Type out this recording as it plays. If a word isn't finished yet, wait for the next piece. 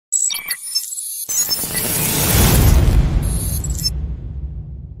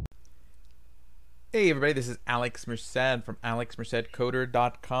Hey everybody, this is Alex Merced from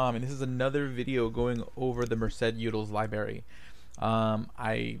alexmercedcoder.com, and this is another video going over the mercedutils library.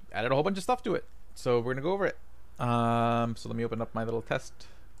 I added a whole bunch of stuff to it, so we're gonna go over it. So let me open up my little test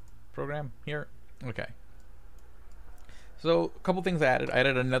program here. Okay. So a couple things I added. I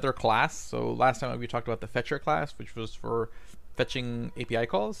added another class. So last time we talked about the fetcher class, which was for fetching API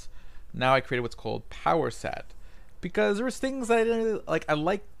calls. Now I created what's called PowerSet, because there was things that I didn't really like. I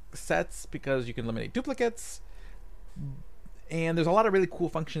like sets because you can eliminate duplicates, and there's a lot of really cool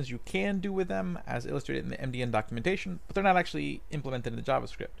functions you can do with them as illustrated in the MDN documentation, but they're not actually implemented in the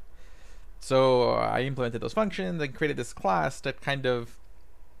JavaScript. So I implemented those functions and created this class that kind of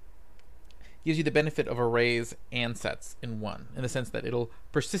gives you the benefit of arrays and sets in one, in the sense that it'll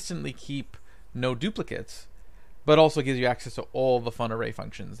persistently keep no duplicates, but also gives you access to all the fun array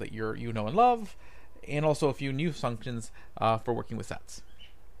functions that you know and love, and also a few new functions for working with sets.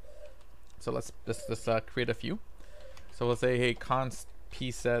 So let's create a few. So we'll say, hey, const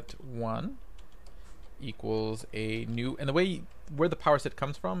pset1 equals a new, and the way where the power set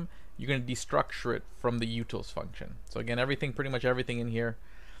comes from, you're going to destructure it from the utils function. So again, pretty much everything in here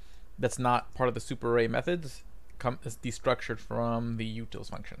that's not part of the super array methods is destructured from the utils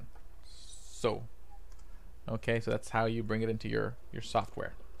function. So, okay, so that's how you bring it into your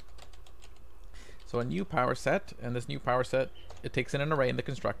software. So a new power set, and this new power set, it takes in an array in the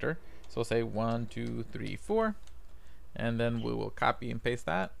constructor. So we'll say 1, 2, 3, 4, and then we will copy and paste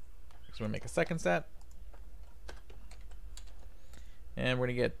that. So we'll make a second set, and we're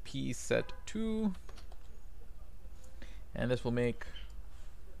gonna get pset2, and this will make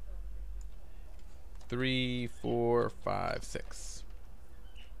 3, 4, 5, 6.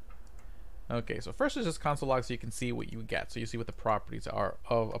 Okay, so first is just console log so you can see what you get. So you see what the properties are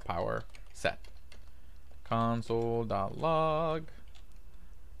of a power set. Console.log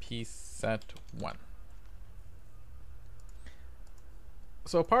pset1.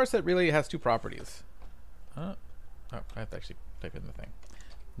 So a power set really has two properties. Oh, I have to actually type in the thing.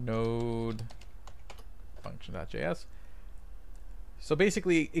 Node function.js. So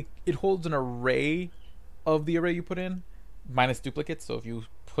basically it holds an array of the array you put in minus duplicates. So if you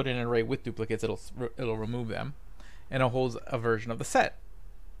put in an array with duplicates, it'll remove them, and it holds a version of the set,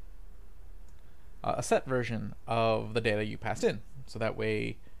 a set version of the data you passed in. So that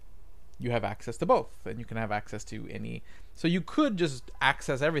way you have access to both, and you can have access to any. So you could just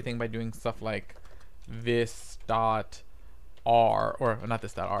access everything by doing stuff like this dot r, or not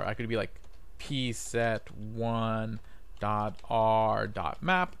this dot r. I could be like pset1 dot r dot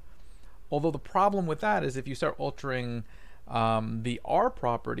map. Although the problem with that is if you start altering the r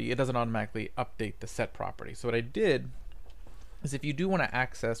property, it doesn't automatically update the set property. So what I did is, if you do want to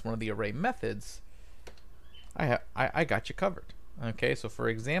access one of the array methods, I got you covered. Okay, so for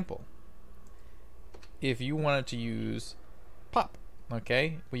example, if you wanted to use pop,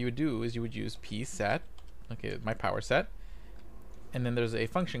 okay, what you would do is you would use pset, okay, my power set, and then there's a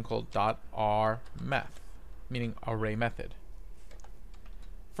function called .rmeth, meaning array method.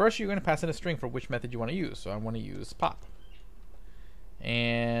 First, you're going to pass in a string for which method you want to use. So I want to use pop.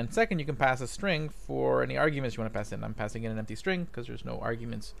 And second, you can pass a string for any arguments you want to pass in. I'm passing in an empty string because there's no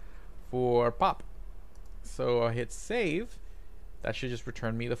arguments for pop. So I hit save. That should just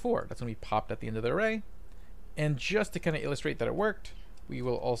return me the 4. That's going to be popped at the end of the array. And just to kind of illustrate that it worked, we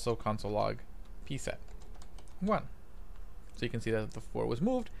will also console log pset1. So you can see that the 4 was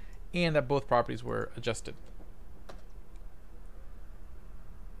moved and that both properties were adjusted.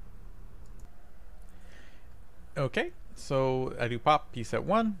 Okay, so I do pop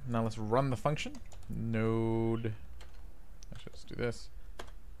pset1. Now let's run the function. Node. Let's do this.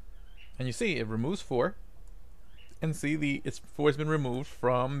 And you see it removes 4. And see its 4 has been removed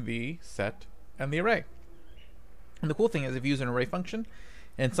from the set and the array. And the cool thing is, if you use an array function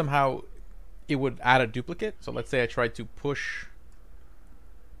and somehow it would add a duplicate. So let's say I tried to push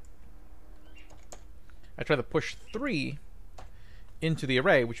 3 into the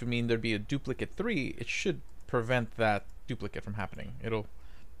array, which would mean there'd be a duplicate 3. It should prevent that duplicate from happening. It'll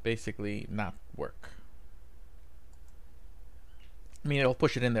basically not work. I mean, it'll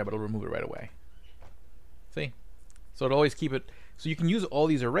push it in there, but it'll remove it right away. See? So it'll always keep it. So you can use all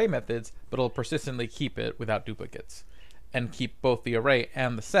these array methods, but it'll persistently keep it without duplicates, and keep both the array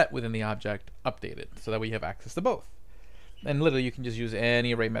and the set within the object updated, so that way you have access to both. And literally, you can just use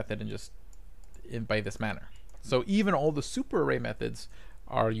any array method and just by this manner. So even all the super array methods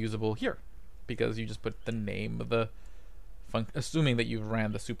are usable here, because you just put the name of the function, assuming that you've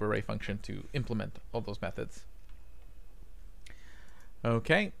ran the super array function to implement all those methods.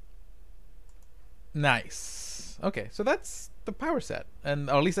 Okay. Nice. Okay, so that's the power set, and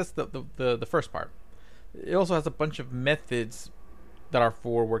or at least that's the first part. it also has a bunch of methods that are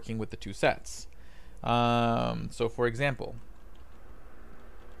for working with the two sets. So for example,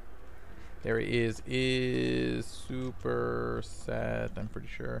 there is superset, I'm pretty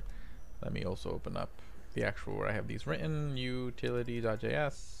sure. Let me also open up the actual where I have these written,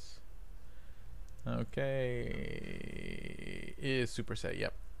 utility.js. Okay, is superset,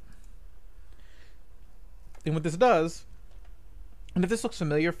 yep. And what this does, and if this looks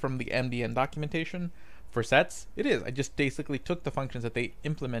familiar from the MDN documentation for sets, it is. I just basically took the functions that they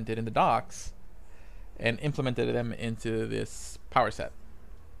implemented in the docs and implemented them into this PowerSet,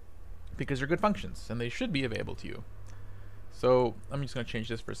 because they're good functions and they should be available to you. So I'm just going to change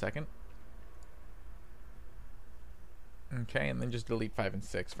this for a second. Okay, and then just delete 5 and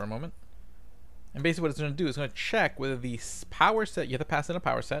 6 for a moment. And basically what it's going to do is going to check whether the PowerSet, you have to pass in a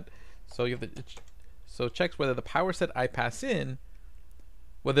PowerSet, so you have to, so it checks whether the PowerSet I pass in,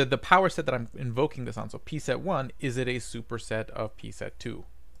 whether the PowerSet that I'm invoking this on, so pset1, is it a superset of pset2?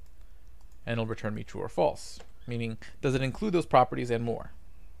 And it'll return me true or false, meaning does it include those properties and more?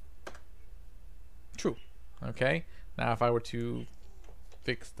 True. Okay, now if I were to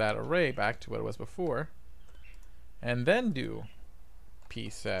fix that array back to what it was before, and then do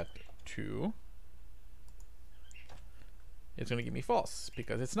pset2, it's going to give me false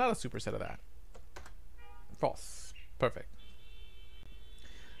because it's not a superset of that. False. Perfect.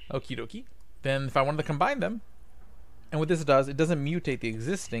 Okie dokie. Then if I wanted to combine them, and what this does, it doesn't mutate the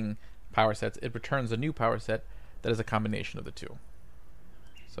existing power sets, it returns a new power set that is a combination of the two.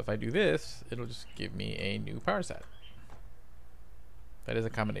 So if I do this, it'll just give me a new power set that is a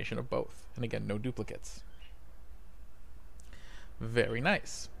combination of both. And again, no duplicates. Very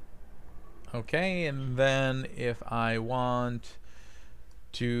nice. Okay, and then if I want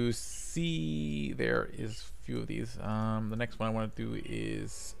to see, there is a few of these. The next one I want to do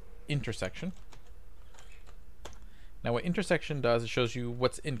is intersection. Now what intersection does, it shows you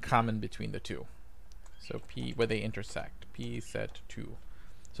what's in common between the two. So where they intersect, pset2.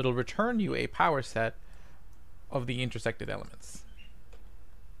 So it'll return you a power set of the intersected elements.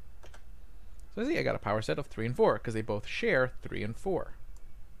 So see, I got a power set of 3 and 4 because they both share 3 and 4.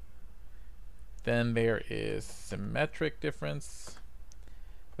 Then there is symmetric difference.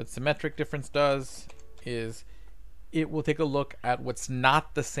 What symmetric difference does is it will take a look at what's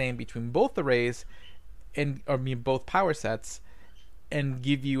not the same between both arrays and both power sets, and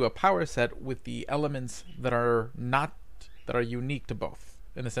give you a power set with the elements that are unique to both,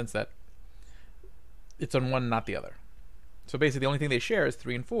 in the sense that it's on one, not the other. So basically the only thing they share is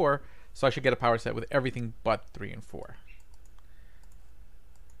 3 and 4, so I should get a power set with everything but 3 and 4.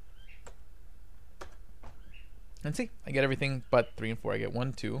 And see, I get everything but 3 and 4. I get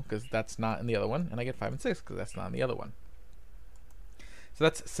 1, 2, because that's not in the other one, and I get 5 and 6, because that's not in the other one. So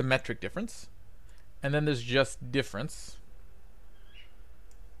that's symmetric difference. And then there's just difference.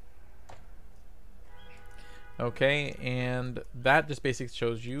 Okay, and that just basically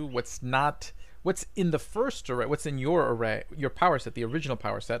shows you what's in the first array, what's in your array, your power set, the original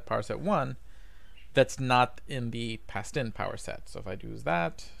power set 1, that's not in the passed in power set. So if I do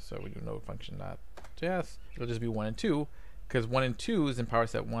that, so we do node function.js, it'll just be 1 and 2, because 1 and 2 is in power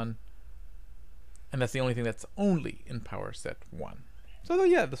set 1, and that's the only thing that's only in power set 1. So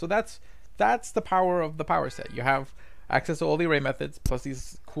yeah, so that's the power of the power set. You have access to all the array methods plus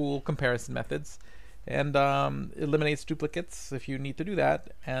these cool comparison methods, and eliminates duplicates if you need to do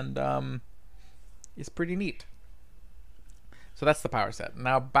that, and it's pretty neat. So that's the power set.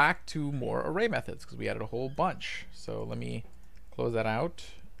 Now back to more array methods, because we added a whole bunch. So let me close that out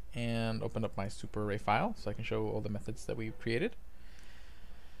and open up my super array file so I can show all the methods that we created.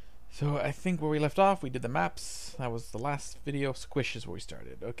 So I think where we left off, we did the maps. That was the last video. Squish is where we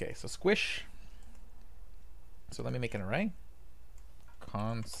started. Okay, so squish. So let me make an array.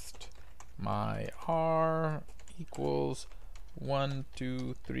 Const my r equals 1,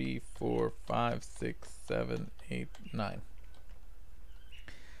 2, 3, 4, 5, 6, 7, 8, 9.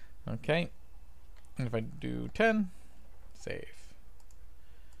 Okay, and if I do 10, save.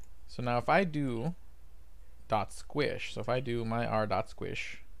 So now if I do dot squish, so if I do my r dot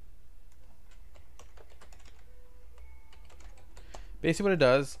squish, basically what it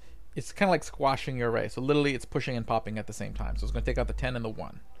does, it's kind of like squashing your array. So literally it's pushing and popping at the same time. So it's going to take out the 10 and the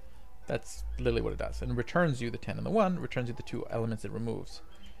 1. That's literally what it does. And returns you the 10 and the 1, returns you the 2 elements it removes.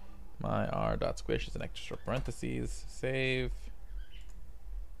 My r dot squish is an extra parentheses, save.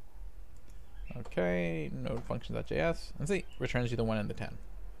 Okay, node functions.js, and see, returns you the 1 and the 10.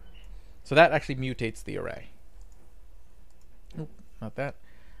 So that actually mutates the array. Oop, not that.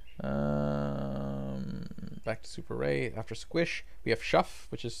 Back to super array. After squish, we have shuff,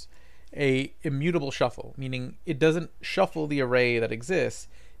 which is a immutable shuffle, meaning it doesn't shuffle the array that exists.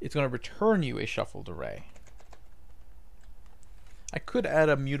 It's going to return you a shuffled array. I could add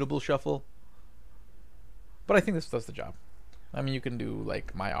a mutable shuffle, but I think this does the job. I mean, you can do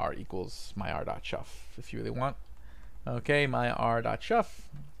like myr equals myr.shuff if you really want. Okay, myr.shuff,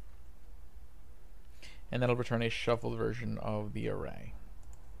 and that'll return a shuffled version of the array,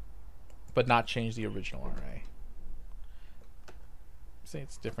 but not change the original array. See,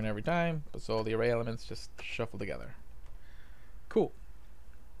 it's different every time, but so all the array elements just shuffle together. Cool.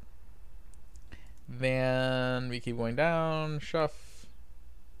 Then we keep going down, shuff,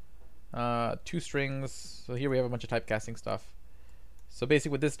 two strings. So here we have a bunch of typecasting stuff. So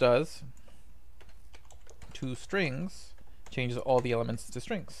basically what this does, two strings changes all the elements to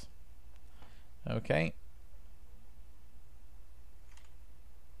strings. Okay.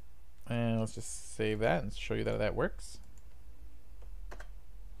 And let's just save that and show you that that works.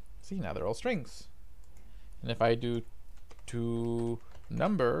 See, now they're all strings. And if I do two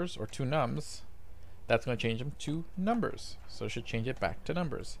numbers or two nums, that's going to change them to numbers. So it should change it back to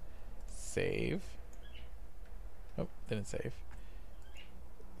numbers. Save. Oh, didn't save.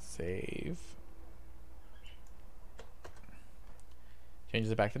 Save. Changes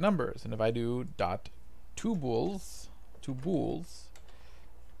it back to numbers. And if I do dot two bools,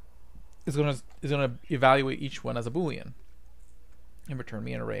 is going to evaluate each one as a boolean and return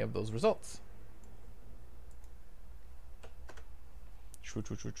me an array of those results. True,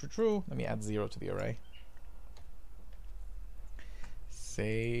 true, true, true, true. Let me add 0 to the array.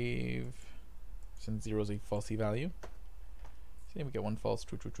 Save. Since 0 is a falsy value. See, we get one false.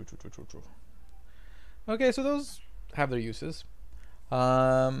 True, true, true, true, true, true, true. Okay, so those have their uses.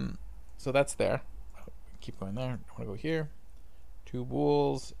 So that's there. Keep going there. I want to go here. Two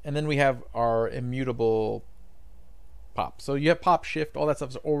bools, and then we have our immutable pop. So you have pop, shift, all that stuff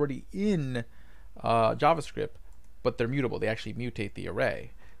is already in JavaScript, but they're mutable. They actually mutate the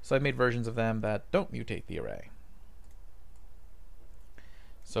array. So I made versions of them that don't mutate the array.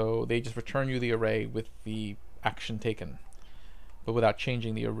 So they just return you the array with the action taken, but without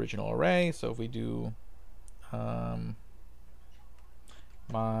changing the original array. So if we do my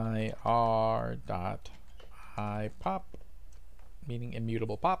r.ipop, meaning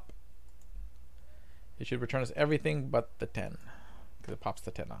immutable pop, it should return us everything but the 10, because it pops the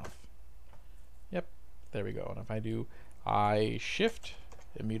 10 off. Yep, there we go. And if I do I shift,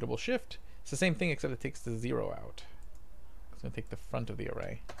 immutable shift, it's the same thing except it takes the 0 out. It's going to take the front of the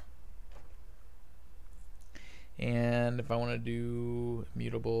array. And if I want to do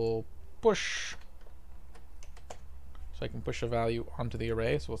immutable push, so I can push a value onto the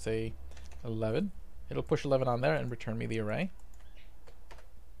array, so we'll say 11. It'll push 11 on there and return me the array.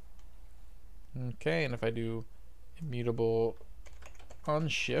 Okay, and if I do immutable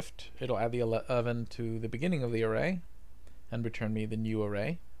unshift, it'll add the 11 to the beginning of the array and return me the new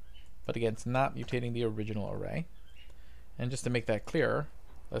array. But again, it's not mutating the original array. And just to make that clearer,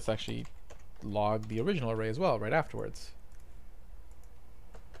 let's actually log the original array as well right afterwards.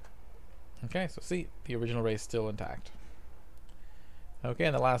 Okay, so see, the original array is still intact. Okay,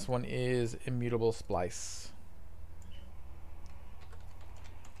 and the last one is immutable splice.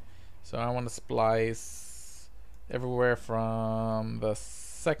 So I want to splice everywhere from the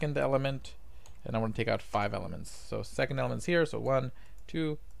second element, and I want to take out 5 elements. So second element's here, so 1,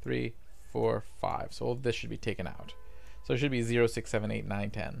 2, 3, 4, 5. So all of this should be taken out. So it should be 0, 6, 7, 8,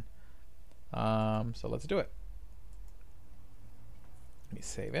 9, 10. So let's do it. Let me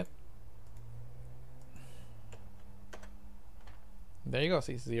save it. There you go.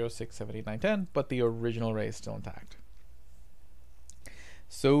 See, 0, 6, 7, 8, 9, 10, but the original array is still intact.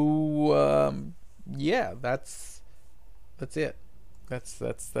 So yeah, that's it. That's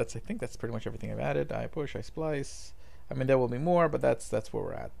I think that's pretty much everything I've added. I push, I splice. I mean, there will be more, but that's where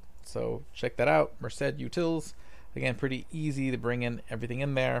we're at. So check that out. mercedutils. Again, pretty easy to bring in everything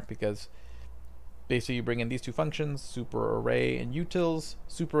in there, because basically you bring in these two functions, super array and utils.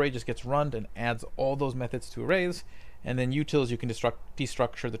 Super array just gets run and adds all those methods to arrays, and then utils you can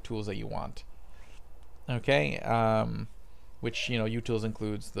destructure the tools that you want. Okay, which, you know, utils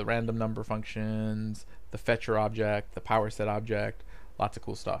includes the random number functions, the fetcher object, the PowerSet object, lots of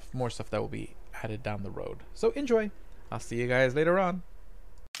cool stuff. More stuff that will be added down the road. So enjoy. I'll see you guys later on.